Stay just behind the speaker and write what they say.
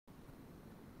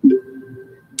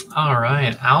All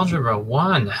right, Algebra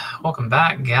 1. Welcome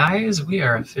back, guys. We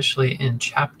are officially in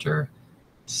Chapter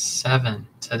 7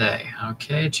 today.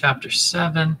 Okay, Chapter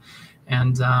 7.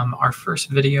 And our first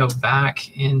video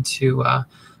back into a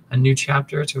new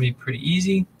chapter. It's going to be pretty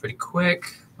easy, pretty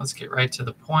quick. Let's get right to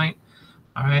the point.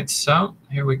 All right, so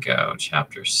here we go.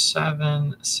 Chapter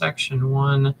 7, Section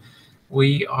 1.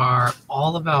 We are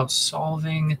all about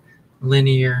solving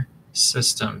linear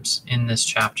systems in this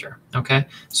chapter. Okay,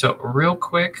 so real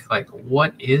quick, like,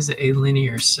 what is a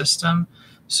linear system?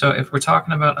 So if we're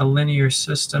talking about a linear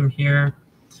system here,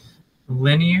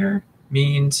 linear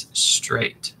means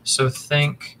straight. So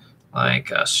think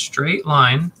like a straight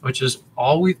line, which is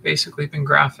all we've basically been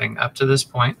graphing up to this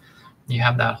point. You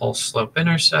have that whole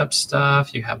slope-intercept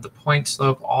stuff. You have the point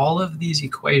slope. All of these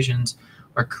equations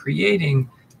are creating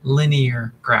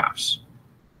linear graphs.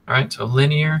 All right, so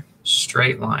linear,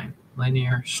 straight line,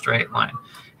 linear, straight line.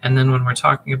 And then when we're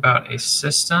talking about a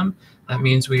system, that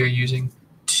means we are using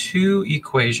two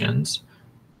equations,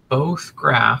 both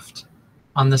graphed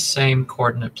on the same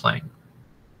coordinate plane.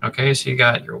 Okay, so you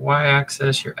got your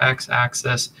y-axis, your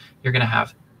x-axis. You're going to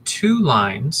have two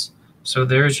lines. So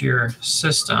there's your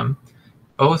system.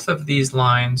 Both of these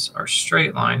lines are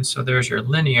straight lines, so there's your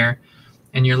linear.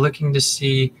 And you're looking to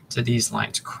see, do these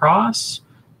lines cross?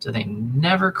 Do they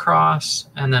never cross?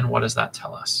 And then what does that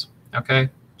tell us? Okay,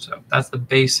 so that's the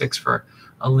basics for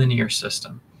a linear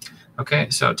system. Okay,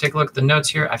 so take a look at the notes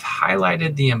here. I've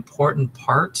highlighted the important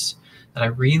parts that I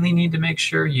really need to make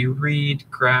sure you read,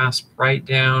 grasp, write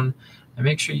down, and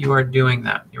make sure you are doing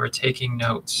that. You are taking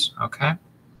notes, okay?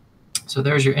 So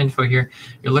there's your info here.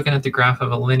 You're looking at the graph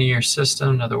of a linear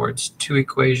system. In other words, two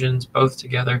equations, both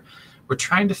together. We're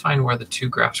trying to find where the two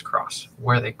graphs cross.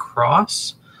 Where they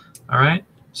cross, all right?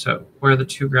 So where the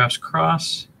two graphs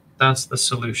cross, that's the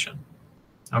solution,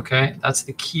 okay? That's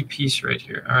the key piece right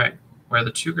here, all right? Where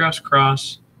the two graphs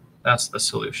cross, that's the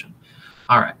solution.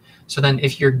 All right, so then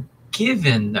if you're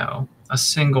given, though, a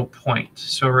single point,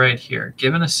 so right here,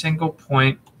 given a single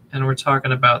point, and we're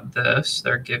talking about this,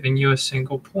 they're giving you a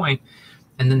single point,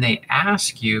 and then they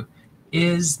ask you,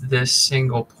 is this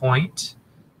single point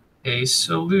a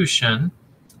solution?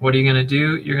 What are you going to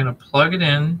do? You're going to plug it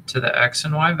in to the x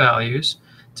and y values,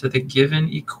 to the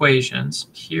given equations.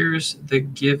 Here's the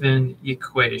given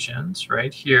equations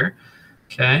right here,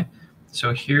 okay?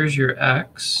 So here's your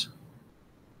x,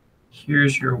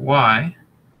 here's your y,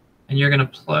 and you're going to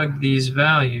plug these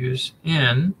values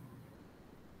in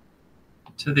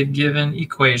to the given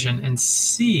equation and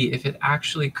see if it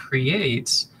actually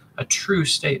creates a true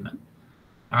statement.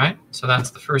 All right, so that's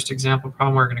the first example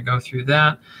problem. We're going to go through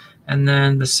that. And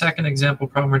then the second example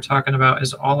problem we're talking about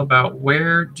is all about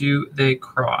where do they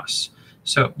cross.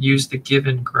 So use the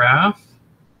given graph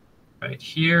right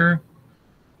here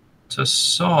to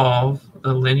solve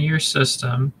the linear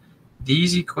system.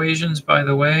 These equations, by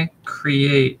the way,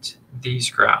 create these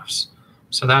graphs.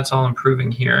 So that's all I'm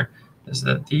proving here, is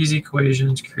that these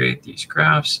equations create these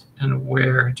graphs, and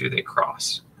where do they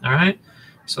cross? All right,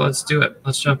 so let's do it.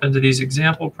 Let's jump into these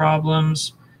example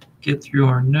problems, get through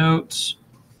our notes.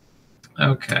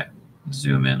 Okay,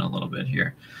 zoom in a little bit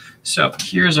here. So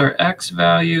here's our x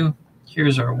value,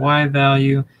 here's our y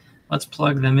value. Let's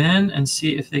plug them in and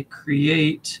see if they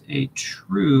create a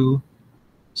true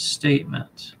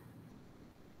statement.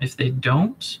 If they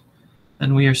don't,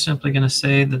 then we are simply going to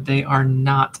say that they are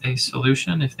not a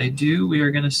solution. If they do, we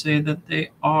are going to say that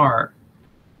they are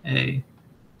a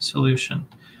solution.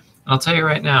 And I'll tell you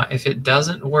right now, if it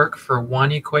doesn't work for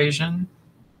one equation,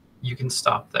 you can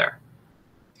stop there.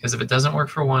 Because if it doesn't work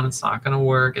for one, it's not going to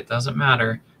work. It doesn't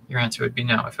matter. Your answer would be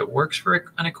no. If it works for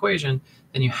an equation,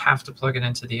 then you have to plug it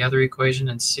into the other equation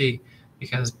and see,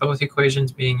 because both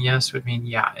equations being yes would mean,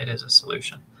 yeah, it is a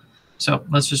solution. So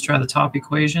let's just try the top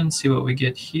equation, see what we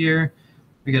get here.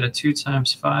 We get a 2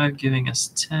 times 5 giving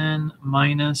us 10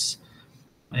 minus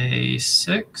a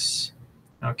 6.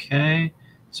 Okay,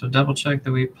 so double check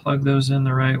that we plug those in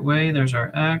the right way. There's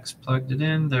our x, plugged it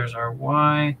in. There's our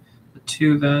y, the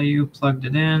 2 value, plugged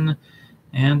it in.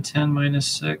 And 10 minus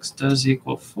 6 does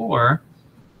equal 4.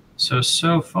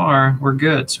 So far, we're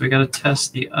good. So we got to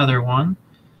test the other one.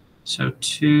 So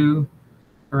 2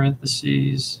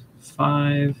 parentheses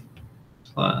 5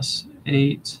 plus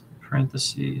 8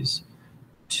 parentheses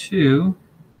 2.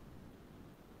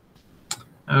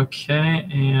 Okay,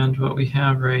 and what we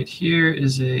have right here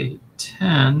is a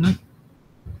 10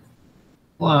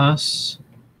 plus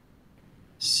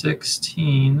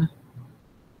 16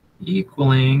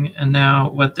 equaling, and now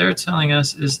what they're telling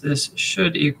us is this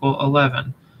should equal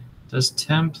 11. Does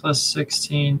 10 plus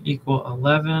 16 equal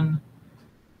 11?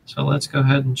 So let's go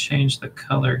ahead and change the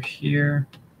color here.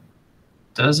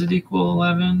 Does it equal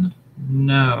 11?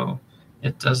 No,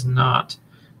 it does not.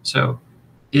 So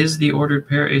is the ordered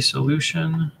pair a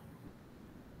solution?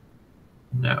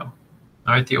 No.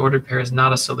 All right, the ordered pair is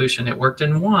not a solution. It worked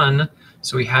in one,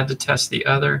 so we had to test the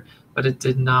other, but it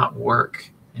did not work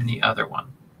in the other one.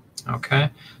 Okay,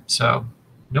 so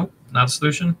nope, not a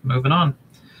solution. Moving on.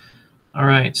 All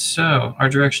right, so our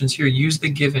directions here: use the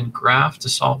given graph to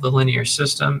solve the linear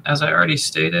system. As I already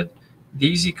stated,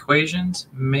 these equations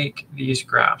make these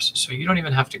graphs, so you don't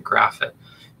even have to graph it.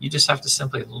 You just have to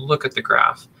simply look at the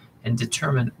graph and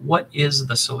determine what is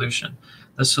the solution.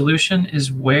 The solution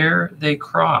is where they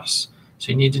cross. So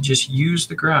you need to just use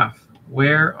the graph.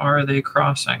 Where are they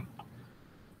crossing?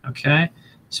 Okay,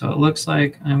 so it looks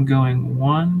like I'm going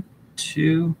 1,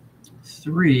 2,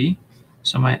 3.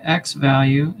 So my x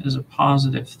value is a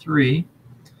positive 3.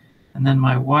 And then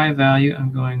my y value,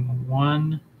 I'm going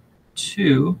 1,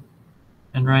 2.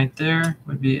 And right there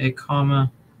would be a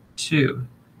comma 2.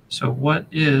 So what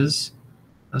is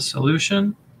the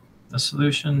solution? The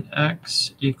solution,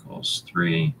 x equals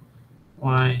 3,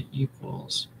 y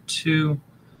equals 2.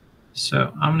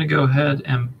 So I'm going to go ahead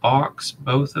and box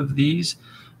both of these.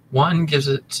 One gives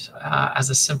it as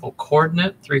a simple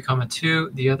coordinate, 3,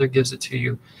 2. The other gives it to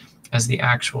you as the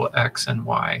actual x and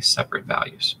y separate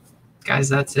values. Guys,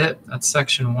 that's it. That's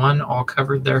section 1 all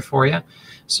covered there for you.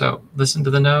 So listen to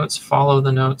the notes, follow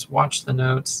the notes, watch the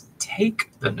notes,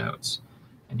 take the notes,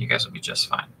 and you guys will be just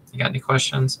fine. You got any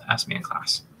questions? Ask me in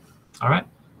class. All right,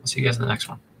 I'll see you guys in the next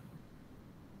one.